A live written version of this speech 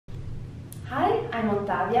I'm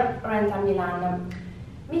Ottavia, Rental Milan.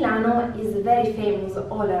 Milano is very famous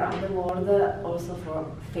all around the world, also for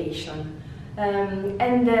fashion.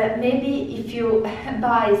 Maybe if you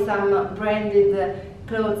buy some branded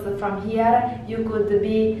clothes from here, you could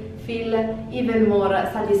feel even more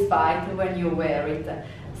satisfied when you wear it.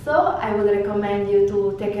 So I would recommend you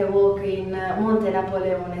to take a walk in Monte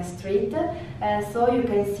Napoleone street, so you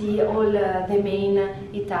can see all the main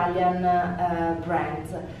Italian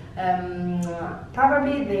brands.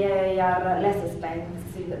 Probably they are less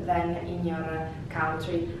expensive than in your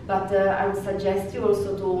country, but I would suggest you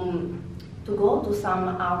also to go to some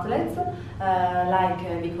outlets like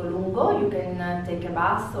Vicolungo. You can take a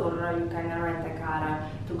bus or you can rent a car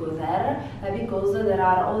to go there, because there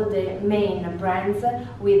are all the main brands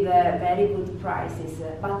with very good prices.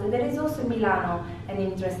 But there is also in Milano an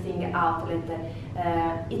interesting outlet.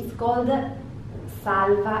 It's called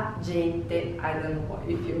Salvagente. I don't know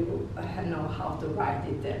if you know how to write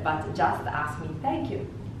it, but just ask me. Thank you.